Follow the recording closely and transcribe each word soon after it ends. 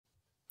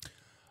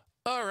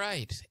All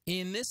right,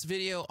 in this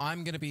video,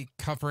 I'm going to be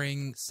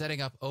covering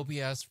setting up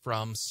OBS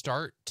from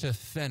start to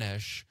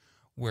finish,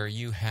 where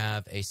you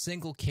have a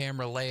single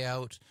camera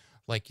layout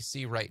like you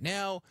see right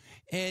now,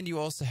 and you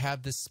also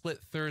have this split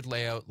third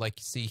layout like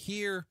you see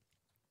here,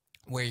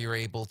 where you're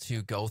able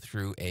to go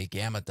through a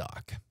Gamma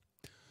dock.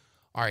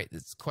 All right,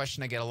 this is a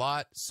question I get a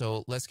lot,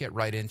 so let's get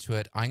right into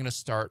it. I'm going to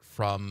start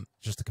from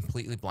just a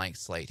completely blank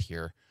slate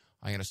here.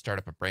 I'm going to start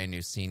up a brand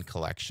new scene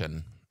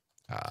collection.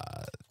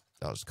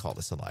 I'll just call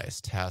this Elias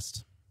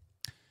test,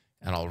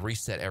 and I'll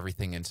reset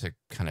everything into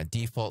kind of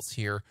defaults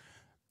here.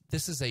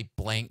 This is a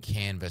blank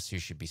canvas you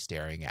should be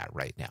staring at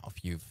right now.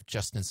 If you've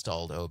just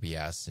installed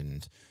OBS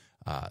and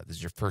this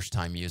is your first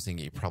time using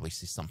it, you probably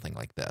see something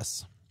like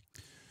this.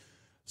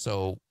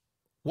 So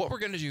what we're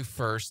going to do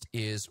first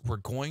is we're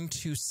going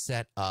to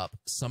set up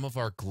some of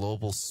our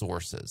global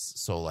sources.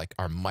 So like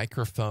our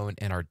microphone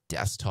and our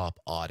desktop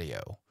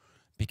audio,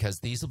 because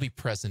these will be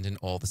present in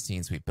all the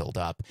scenes we build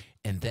up.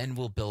 And then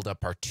we'll build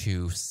up our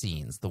two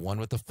scenes, the one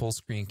with the full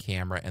screen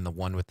camera and the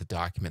one with the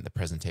document, the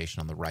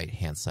presentation on the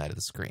right-hand side of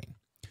the screen.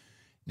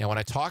 Now, when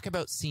I talk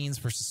about scenes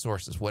versus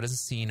sources, what is a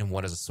scene and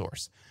what is a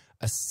source?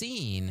 A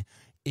scene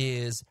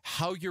is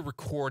how your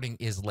recording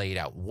is laid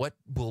out. What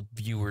will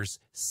viewers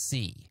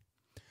see?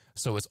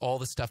 So it's all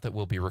the stuff that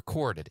will be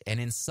recorded. And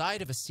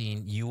inside of a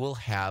scene, you will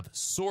have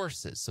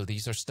sources. So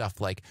these are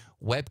stuff like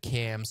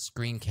webcams,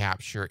 screen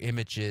capture,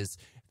 images,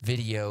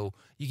 video.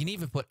 You can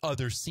even put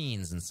other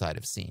scenes inside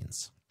of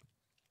scenes.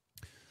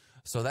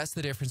 So that's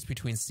the difference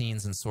between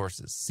scenes and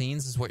sources.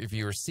 Scenes is what your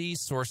viewer sees.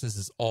 Sources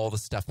is all the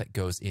stuff that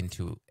goes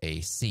into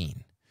a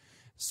scene.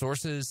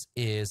 Sources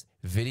is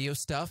video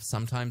stuff.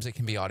 Sometimes it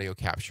can be audio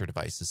capture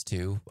devices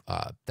too.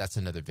 That's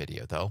another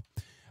video though.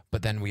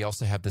 But then we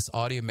also have this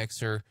audio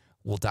mixer.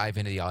 We'll dive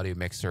into the audio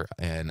mixer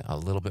in a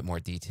little bit more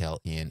detail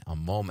in a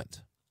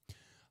moment.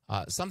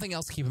 Something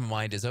else to keep in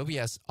mind is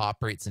OBS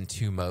operates in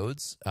two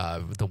modes.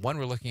 The one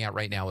we're looking at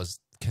right now is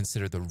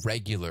considered the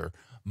regular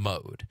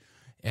mode.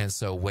 And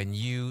so when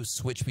you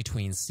switch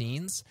between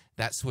scenes,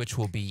 that switch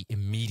will be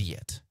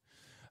immediate.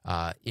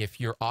 If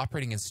you're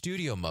operating in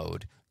studio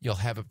mode, you'll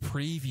have a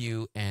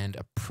preview and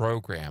a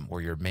program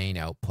or your main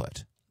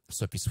output.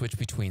 So if you switch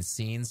between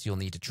scenes, you'll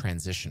need to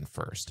transition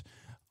first.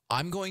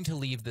 I'm going to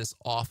leave this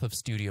off of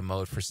studio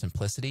mode for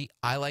simplicity.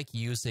 I like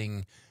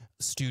using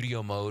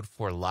studio mode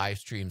for live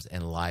streams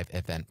and live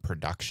event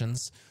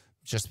productions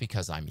just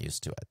because I'm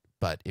used to it.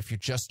 But if you're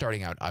just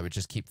starting out, I would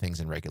just keep things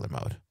in regular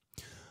mode.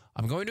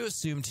 I'm going to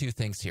assume two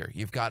things here.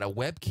 You've got a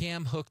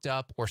webcam hooked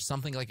up or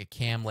something like a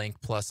cam link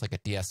plus like a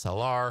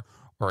DSLR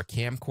or a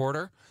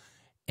camcorder,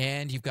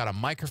 and you've got a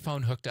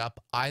microphone hooked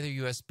up, either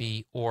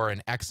USB or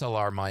an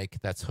XLR mic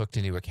that's hooked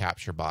into a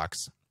capture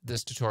box.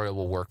 This tutorial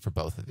will work for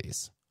both of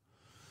these.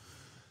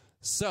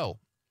 So,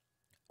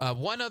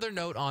 one other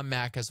note on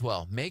Mac as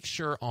well. Make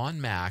sure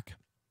on Mac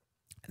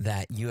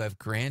that you have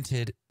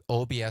granted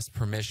OBS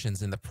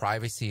permissions in the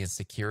privacy and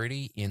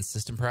security in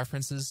system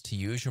preferences to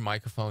use your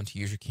microphone, to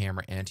use your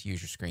camera, and to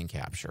use your screen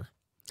capture.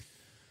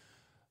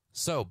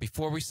 So,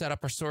 before we set up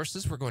our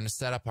sources, we're going to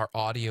set up our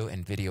audio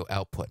and video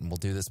output, and we'll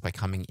do this by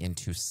coming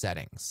into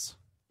settings.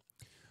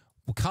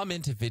 We'll come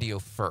into video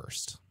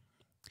first.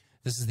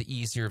 This is the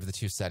easier of the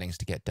two settings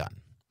to get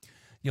done.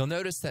 You'll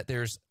notice that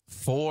there's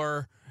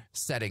four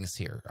settings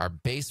here: our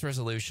base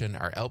resolution,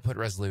 our output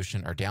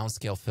resolution, our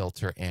downscale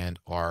filter, and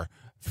our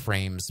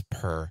frames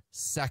per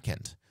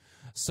second.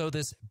 So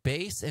this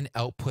base and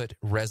output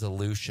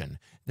resolution,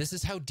 this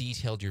is how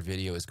detailed your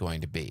video is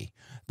going to be.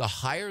 The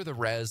higher the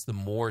res, the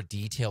more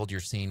detailed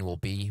your scene will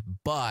be,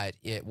 but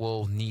it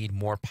will need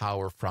more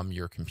power from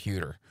your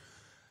computer.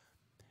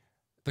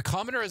 The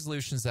common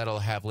resolutions that I'll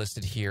have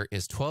listed here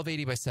is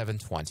 1280 by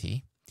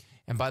 720.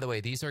 And by the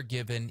way, these are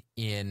given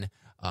in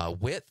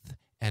width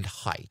and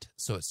height.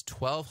 So it's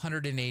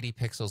 1280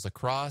 pixels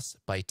across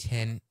by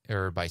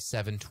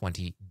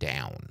 720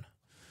 down.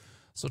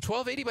 So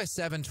 1280 by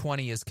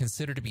 720 is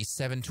considered to be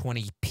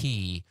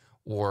 720p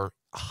or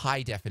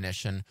high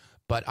definition,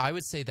 but I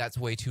would say that's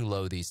way too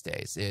low these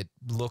days. It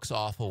looks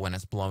awful when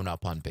it's blown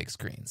up on big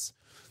screens.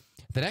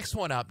 The next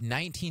one up,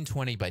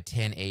 1920 by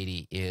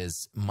 1080,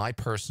 is my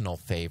personal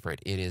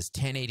favorite. It is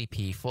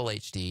 1080p full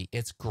HD.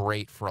 It's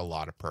great for a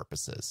lot of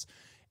purposes.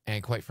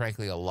 And quite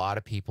frankly, a lot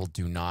of people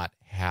do not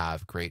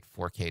have great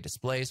 4K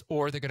displays,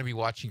 or they're going to be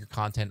watching your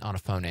content on a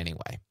phone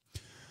anyway.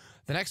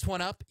 The next one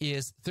up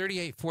is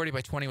 3840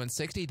 by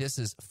 2160. This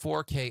is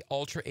 4K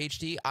Ultra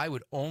HD. I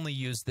would only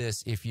use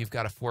this if you've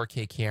got a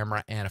 4K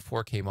camera and a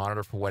 4K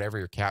monitor for whatever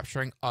you're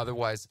capturing.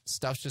 Otherwise,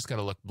 stuff's just going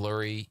to look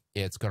blurry.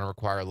 It's going to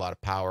require a lot of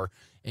power,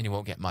 and you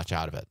won't get much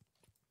out of it.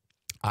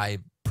 I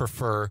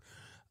prefer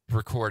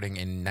recording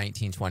in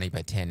 1920 by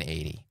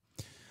 1080.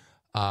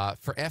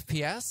 For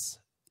FPS,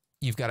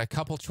 you've got a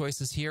couple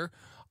choices here.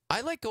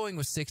 I like going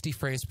with 60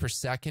 frames per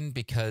second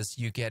because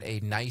you get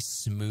a nice,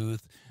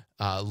 smooth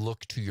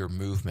look to your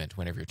movement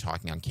whenever you're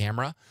talking on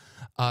camera.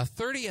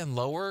 30 and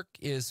lower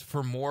is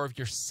for more of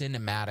your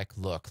cinematic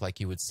look like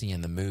you would see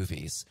in the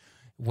movies.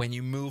 When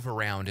you move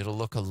around, it'll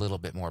look a little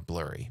bit more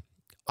blurry.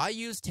 I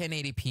use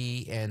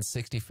 1080p and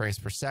 60 frames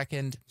per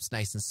second. It's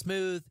nice and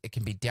smooth. It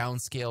can be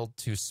downscaled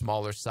to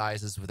smaller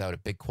sizes without a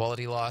big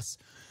quality loss.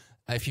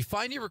 If you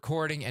find you're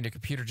recording and your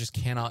computer just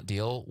cannot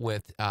deal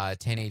with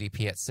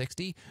 1080p at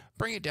 60,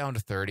 bring it down to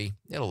 30.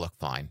 It'll look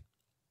fine.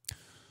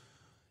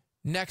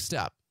 Next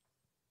up,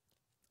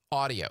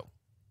 audio.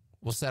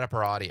 We'll set up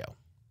our audio.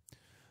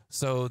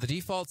 So the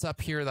default's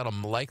up here. That'll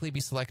likely be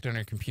selected on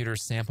your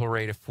computer's sample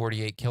rate of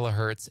 48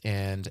 kilohertz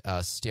and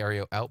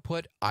stereo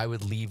output. I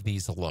would leave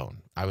these alone.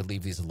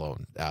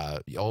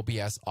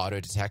 OBS auto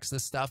detects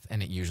this stuff,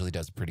 and it usually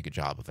does a pretty good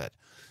job of it.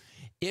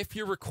 If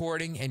you're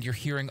recording and you're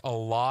hearing a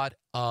lot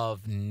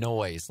of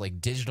noise,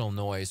 like digital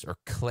noise or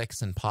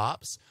clicks and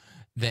pops,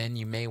 then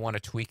you may want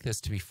to tweak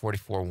this to be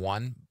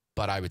 44.1,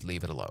 but I would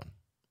leave it alone.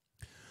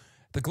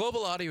 The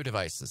global audio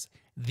devices.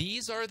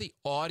 These are the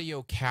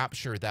audio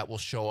capture that will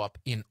show up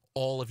in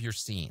all of your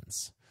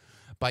scenes.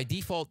 By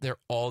default, they're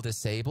all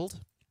disabled.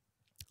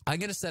 I'm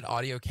going to set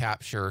audio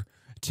capture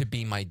to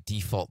be my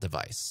default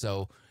device.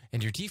 So,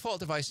 and your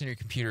default device on your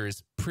computer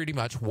is pretty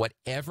much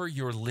whatever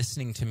you're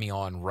listening to me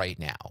on right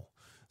now.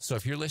 So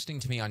if you're listening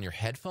to me on your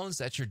headphones,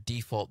 that's your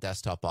default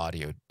desktop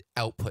audio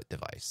output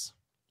device.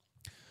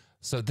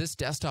 So this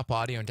desktop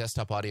audio and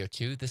desktop audio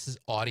 2, this is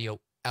audio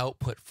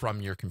output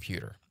from your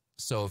computer.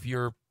 So if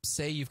you're,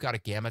 say you've got a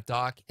Gamma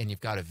dock and you've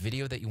got a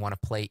video that you want to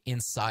play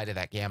inside of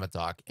that Gamma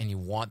dock and you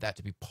want that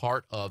to be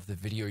part of the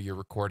video you're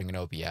recording in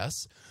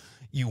OBS,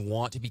 you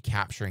want to be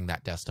capturing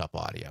that desktop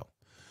audio.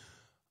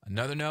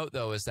 Another note,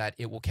 though, is that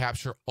it will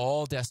capture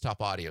all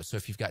desktop audio. So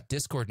if you've got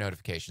Discord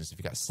notifications, if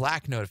you've got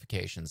Slack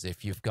notifications,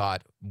 if you've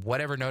got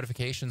whatever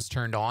notifications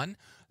turned on,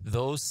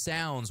 those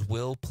sounds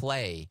will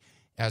play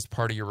as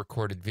part of your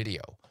recorded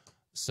video.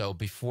 So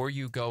before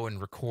you go and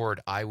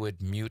record, I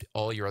would mute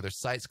all your other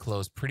sites,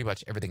 close pretty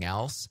much everything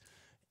else,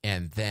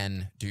 and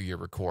then do your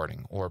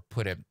recording, or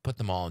put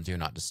them all in Do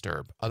Not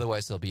Disturb.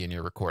 Otherwise, they'll be in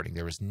your recording.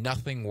 There is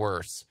nothing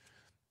worse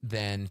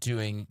than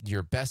doing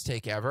your best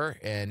take ever,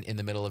 and in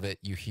the middle of it,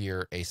 you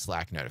hear a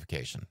Slack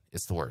notification.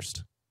 It's the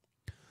worst.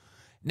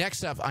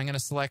 Next up, I'm going to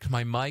select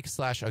my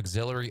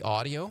mic/auxiliary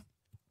audio.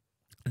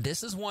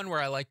 This is one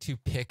where I like to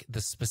pick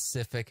the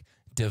specific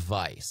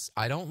device.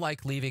 I don't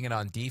like leaving it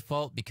on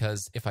default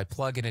because if I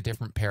plug in a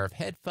different pair of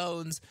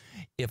headphones,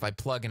 if I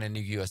plug in a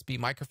new USB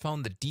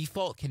microphone, the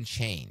default can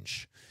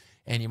change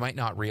and you might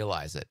not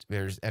realize it.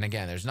 And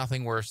again, there's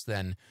nothing worse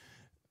than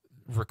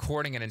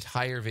recording an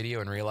entire video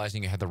and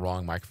realizing you had the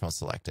wrong microphone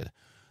selected.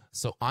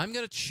 So I'm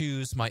going to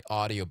choose my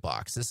audio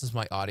box. This is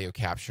my audio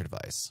capture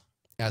device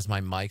as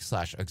my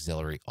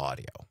mic/auxiliary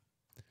audio.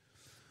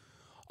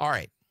 All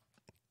right.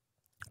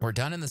 We're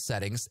done in the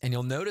settings, and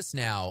you'll notice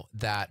now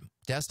that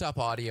desktop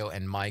audio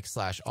and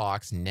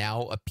mic/aux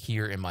now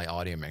appear in my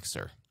audio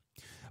mixer.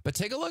 But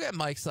take a look at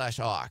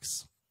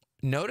mic/aux.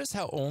 Notice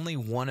how only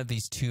one of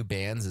these two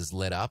bands is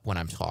lit up when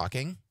I'm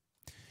talking.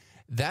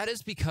 That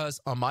is because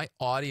on my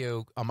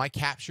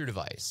capture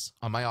device,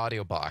 on my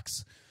audio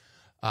box,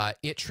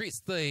 it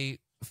treats the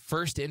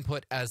first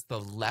input as the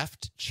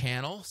left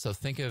channel. So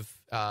think of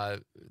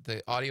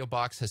the audio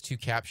box has two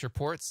capture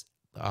ports,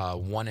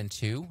 1 and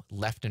 2,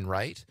 left and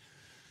right.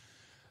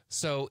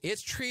 So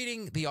it's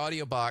treating the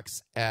audio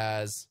box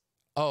as,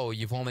 oh,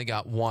 you've only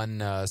got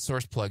one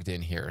source plugged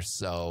in here,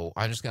 so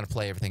I'm just going to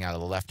play everything out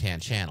of the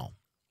left-hand channel.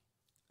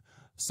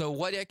 So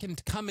what I can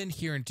come in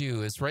here and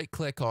do is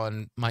right-click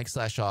on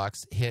mic/aux,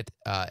 hit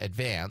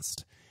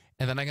Advanced,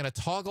 and then I'm going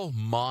to toggle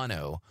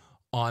mono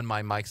on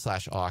my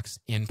mic/aux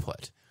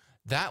input.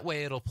 That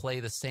way it'll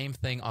play the same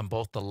thing on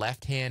both the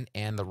left-hand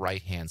and the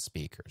right-hand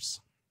speakers.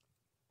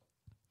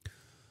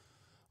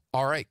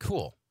 All right,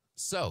 cool.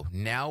 So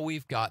now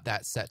we've got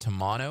that set to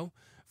mono.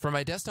 For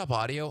my desktop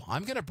audio,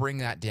 I'm going to bring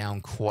that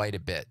down quite a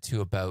bit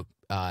to about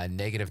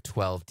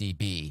 -12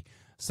 dB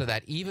so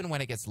that even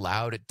when it gets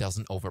loud, it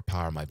doesn't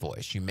overpower my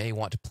voice. You may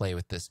want to play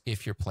with this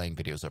if you're playing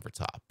videos over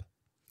top.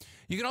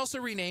 You can also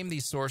rename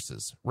these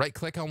sources.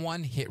 Right-click on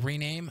one, hit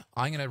rename.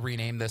 I'm going to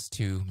rename this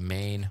to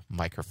main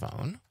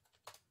microphone.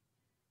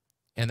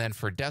 And then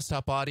for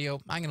desktop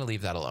audio, I'm going to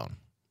leave that alone.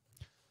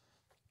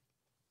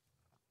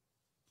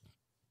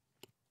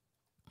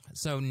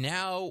 So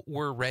now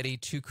we're ready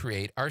to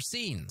create our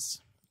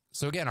scenes.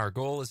 So again, our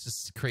goal is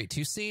to create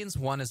two scenes.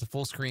 One is a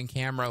full screen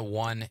camera.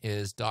 One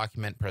is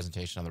document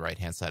presentation on the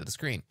right-hand side of the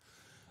screen.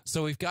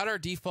 So we've got our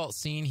default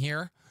scene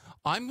here.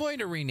 I'm going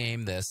to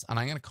rename this, and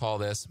I'm going to call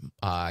this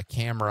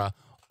camera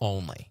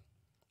only.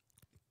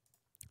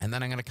 And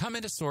then I'm going to come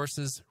into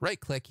sources,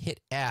 right-click,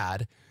 hit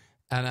add,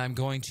 and I'm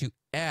going to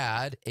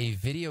add a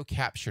video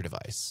capture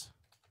device.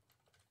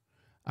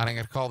 And I'm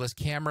going to call this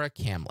camera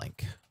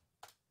camlink.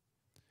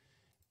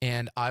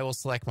 And I will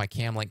select my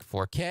Camlink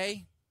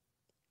 4K.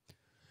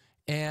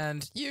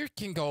 And you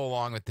can go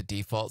along with the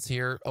defaults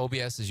here.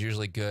 OBS is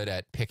usually good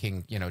at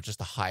picking, you know, just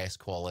the highest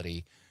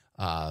quality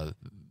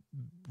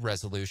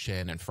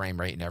resolution and frame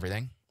rate and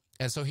everything.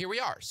 And so here we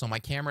are. So my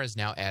camera is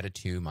now added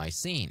to my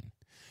scene.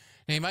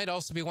 Now you might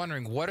also be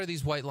wondering, what are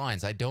these white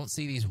lines? I don't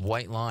see these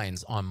white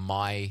lines on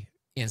my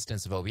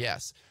instance of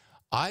OBS.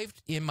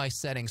 I've, in my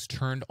settings,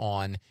 turned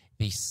on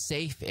the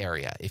safe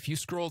area. If you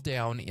scroll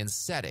down in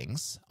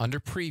settings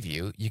under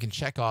preview, you can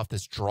check off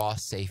this draw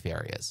safe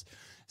areas.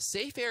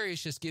 Safe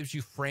areas just gives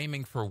you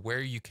framing for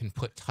where you can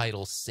put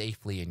titles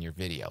safely in your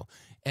video.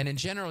 And in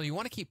general, you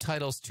want to keep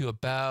titles to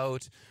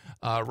about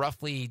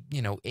roughly,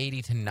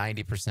 80 to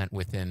 90%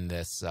 within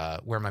this,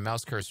 where my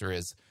mouse cursor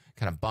is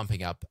kind of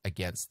bumping up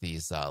against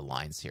these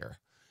lines here.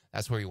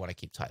 That's where you want to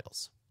keep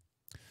titles.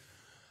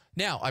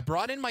 Now, I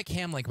brought in my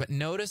cam link, but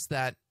notice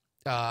that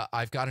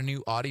I've got a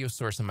new audio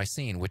source in my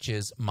scene, which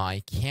is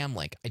my cam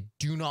link. I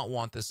do not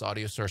want this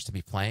audio source to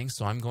be playing,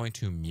 so I'm going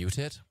to mute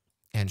it.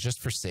 And just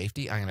for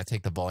safety, I'm going to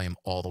take the volume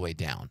all the way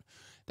down.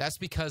 That's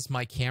because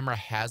my camera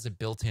has a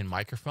built-in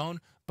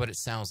microphone, but it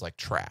sounds like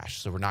trash,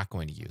 so we're not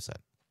going to use it.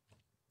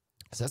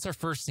 So that's our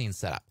first scene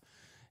setup.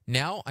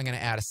 Now I'm going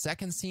to add a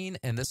second scene,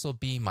 and this will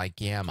be my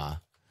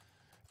Gamma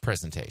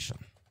presentation.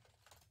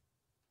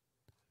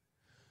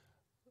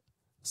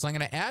 So I'm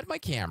going to add my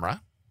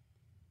camera.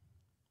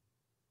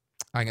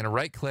 I'm going to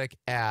right-click,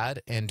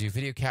 add, and do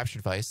video capture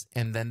device,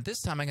 and then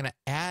this time I'm going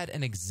to add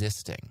an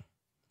existing.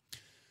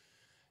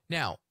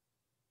 Now,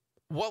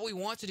 what we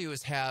want to do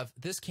is have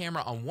this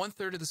camera on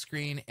 1/3 of the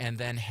screen and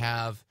then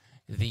have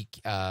the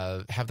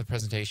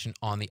presentation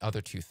on the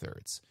other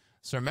 2/3.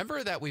 So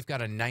remember that we've got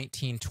a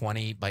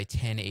 1920 by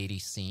 1080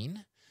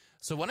 scene.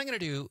 So what I'm going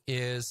to do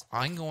is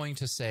I'm going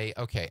to say,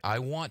 okay, I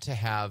want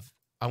to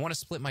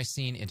split my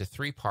scene into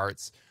 3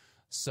 parts.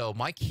 So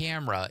my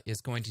camera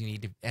is going to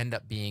need to end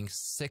up being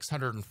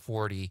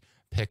 640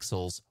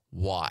 pixels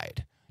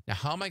wide. Now,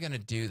 how am I going to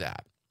do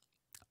that?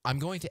 I'm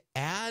going to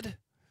add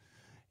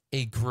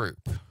a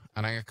group,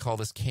 and I'm going to call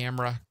this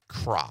camera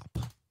crop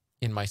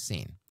in my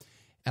scene.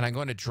 And I'm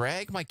going to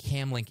drag my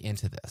cam link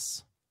into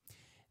this.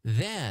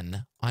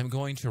 Then I'm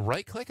going to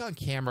right-click on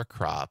camera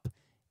crop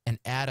and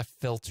add a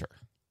filter.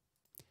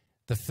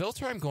 The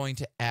filter I'm going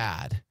to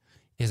add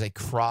is a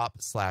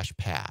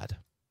crop/pad.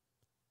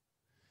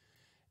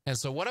 And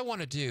so what I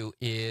want to do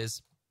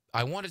is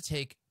I want to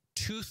take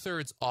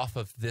 2/3 off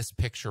of this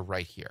picture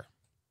right here.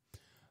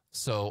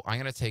 So I'm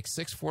going to take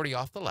 640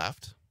 off the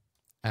left,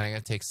 and I'm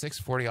going to take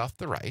 640 off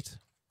the right.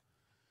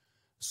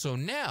 So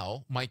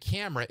now my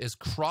camera is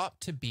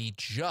cropped to be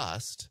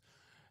just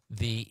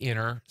the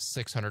inner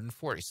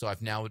 640. So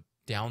I've now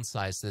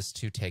downsized this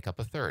to take up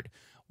 1/3.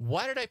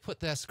 Why did I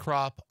put this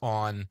crop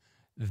on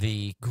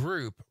the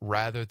group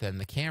rather than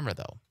the camera,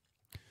 though?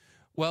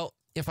 Well,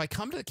 if I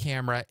come to the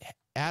camera,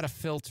 add a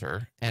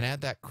filter, and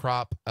add that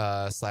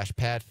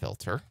crop/pad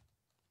filter.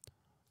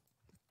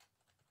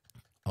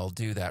 I'll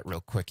do that real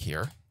quick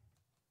here.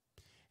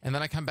 And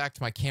then I come back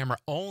to my camera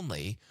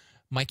only.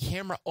 My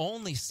camera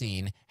only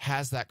scene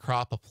has that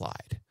crop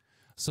applied.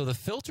 So the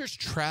filters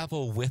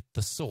travel with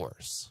the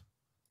source.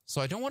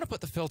 So I don't want to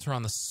put the filter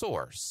on the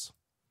source.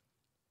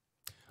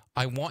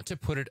 I want to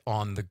put it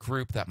on the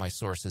group that my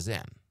source is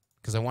in,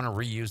 because I want to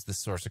reuse the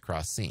source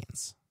across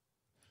scenes.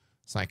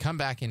 So I come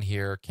back in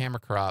here, camera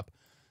crop.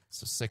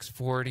 So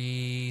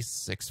 640,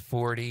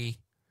 640.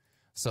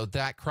 So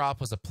that crop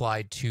was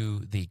applied to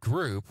the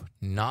group,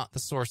 not the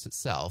source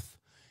itself.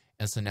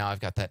 And so now I've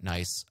got that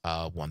nice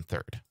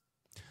 1/3.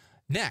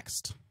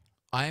 Next,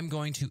 I am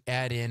going to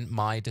add in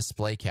my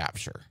display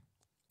capture.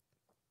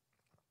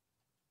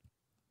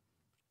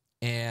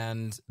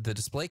 And the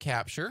display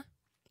capture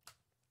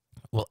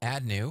will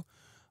add new.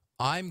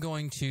 I'm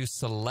going to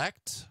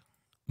select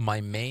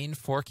my main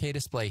 4K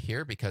display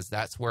here because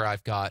that's where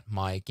I've got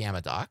my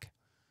Gamma dock.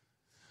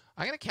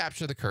 I'm going to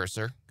capture the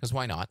cursor, because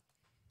why not?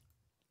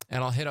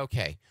 And I'll hit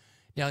OK.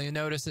 Now, you'll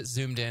notice it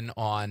zoomed in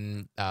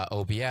on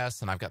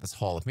OBS, and I've got this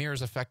Hall of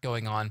Mirrors effect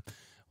going on.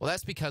 Well,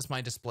 that's because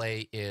my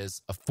display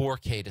is a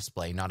 4K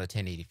display, not a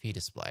 1080p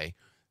display,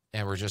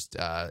 and we're just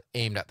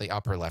aimed at the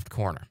upper left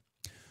corner.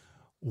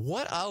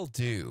 What I'll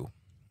do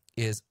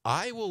is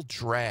I will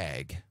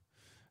drag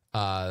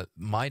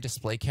my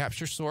display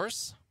capture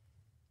source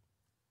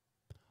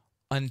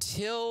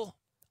until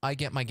I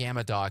get my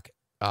Gamma dock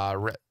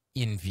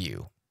in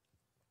view.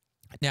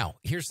 Now,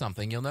 here's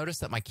something. You'll notice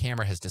that my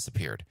camera has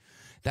disappeared.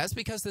 That's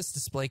because this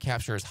display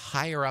capture is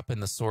higher up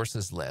in the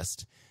sources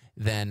list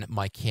than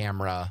my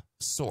camera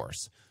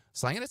source.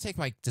 So I'm going to take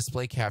my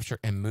display capture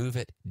and move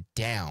it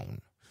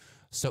down.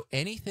 So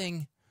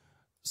anything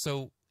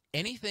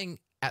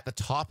at the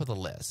top of the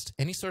list,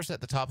 any source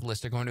at the top of the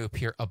list are going to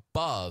appear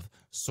above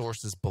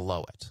sources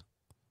below it.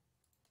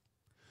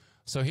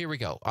 So here we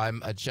go.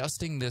 I'm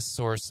adjusting this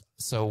source.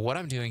 So what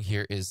I'm doing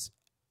here is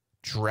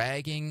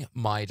dragging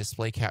my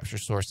display capture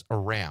source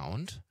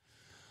around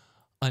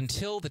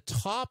until the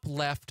top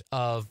left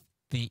of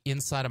the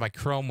inside of my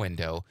Chrome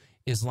window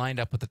is lined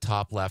up with the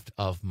top left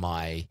of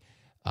my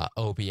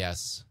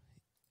OBS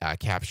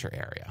capture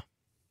area.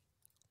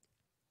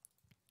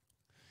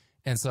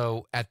 And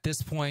so at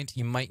this point,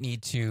 you might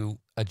need to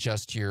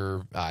adjust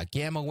your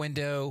Gamma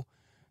window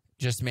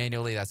just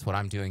manually. That's what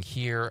I'm doing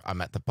here.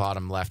 I'm at the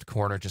bottom left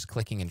corner, just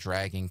clicking and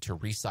dragging to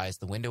resize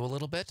the window a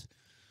little bit.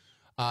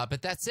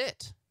 But that's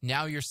it.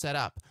 Now you're set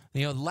up.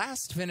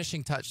 Last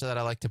finishing touch that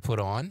I like to put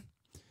on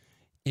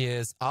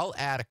is I'll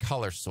add a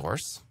color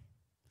source.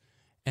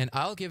 And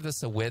I'll give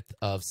this a width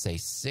of, say,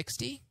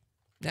 60.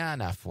 Nah,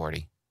 not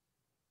 40.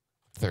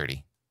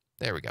 30.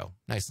 There we go.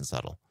 Nice and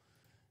subtle.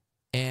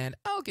 And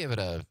I'll give it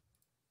a,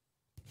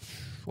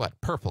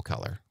 purple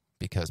color,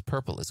 because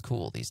purple is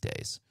cool these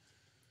days.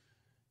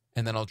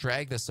 And then I'll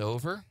drag this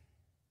over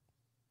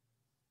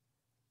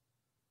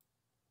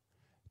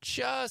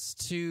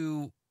just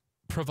to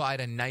provide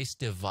a nice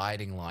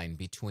dividing line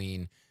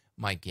between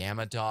my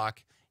Gamma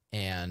dock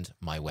and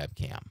my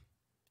webcam.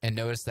 And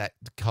notice that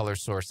the color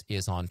source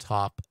is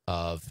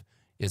above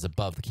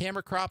the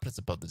camera crop, it's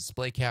above the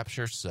display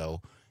capture,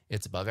 so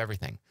it's above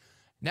everything.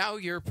 Now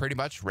you're pretty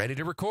much ready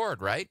to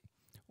record, right?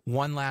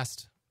 One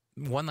last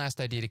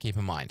idea to keep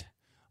in mind.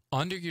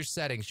 Under your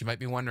settings, you might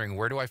be wondering,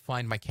 where do I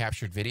find my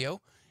captured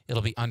video?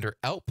 It'll be under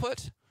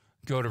Output,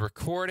 go to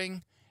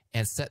Recording,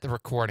 and set the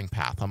recording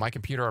path. On my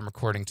computer, I'm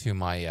recording to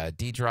my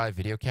D drive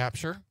video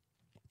capture.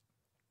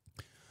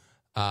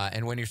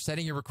 And when you're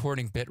setting your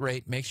recording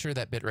bitrate, make sure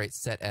that bitrate's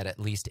set at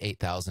least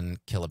 8,000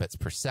 kilobits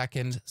per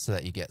second so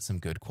that you get some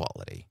good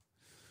quality.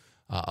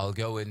 I'll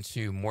go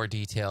into more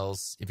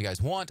details. If you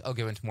guys want, I'll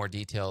go into more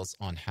details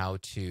on how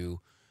to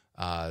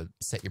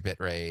set your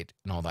bitrate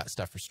and all that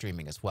stuff for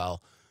streaming as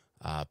well.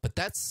 But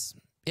that's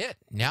it.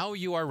 Now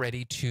you are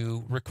ready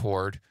to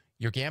record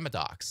your Gamma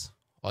docs.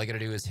 All you got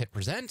to do is hit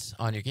present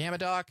on your Gamma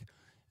doc,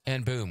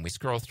 and boom, we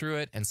scroll through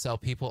it and sell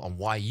people on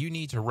why you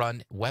need to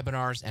run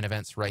webinars and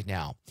events right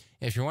now.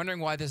 If you're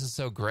wondering why this is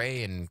so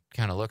gray and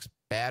kind of looks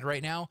bad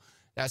right now,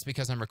 that's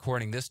because I'm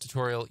recording this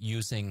tutorial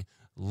using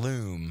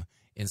Loom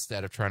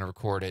instead of trying to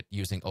record it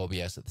using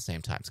OBS at the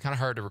same time. It's kind of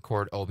hard to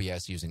record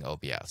OBS using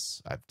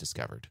OBS, I've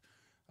discovered.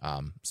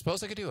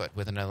 Suppose I could do it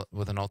with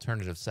an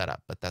alternative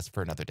setup, but that's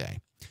for another day.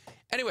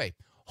 Anyway,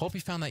 hope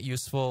you found that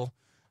useful.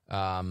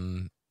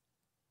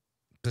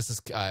 This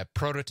is a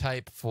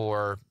prototype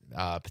for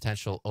a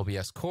potential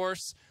OBS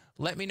course.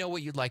 Let me know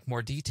what you'd like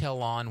more detail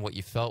on, what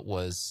you felt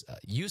was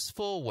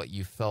useful, what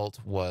you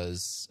felt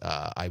was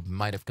I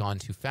might have gone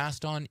too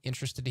fast on.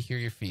 Interested to hear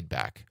your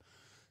feedback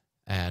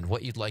and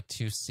what you'd like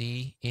to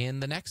see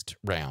in the next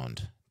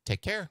round.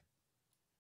 Take care.